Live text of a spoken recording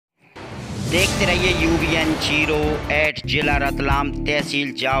देखते रहिए UBN08 जिला रतलाम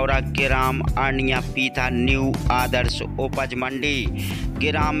तहसील जावरा ग्राम अर्निया पीथा न्यू आदर्श उपज मंडी।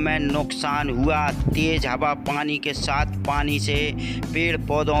 ग्राम में नुकसान हुआ, तेज हवा पानी के साथ पानी से पेड़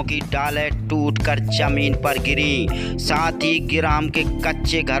पौधों की डालें टूटकर जमीन पर गिरी। साथ ही ग्राम के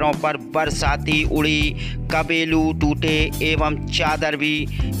कच्चे घरों पर बरसाती उड़ी कबेलू टूटे एवं चादर भी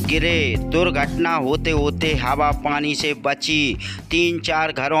गिरे। दुर्घटना होते होते हवा पानी से बची।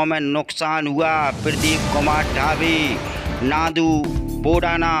 3-4 घरों में नुकसान हुआ। प्रदीप कुमार ढाबी नादू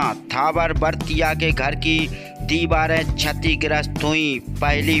बोडाना थावर बर्तिया के घर की दीवारें क्षतिग्रस्त हुई।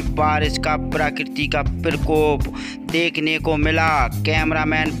 पहली बार इसका प्रकृति का प्रकोप देखने को मिला।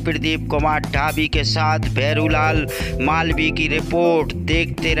 कैमरामैन प्रदीप कुमार ढाबी के साथ भैरूलाल मालवी की रिपोर्ट।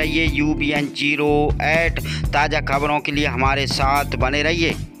 देखते रहिए UBN08। ताज़ा खबरों के लिए हमारे साथ बने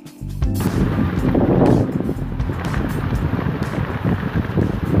रहिए।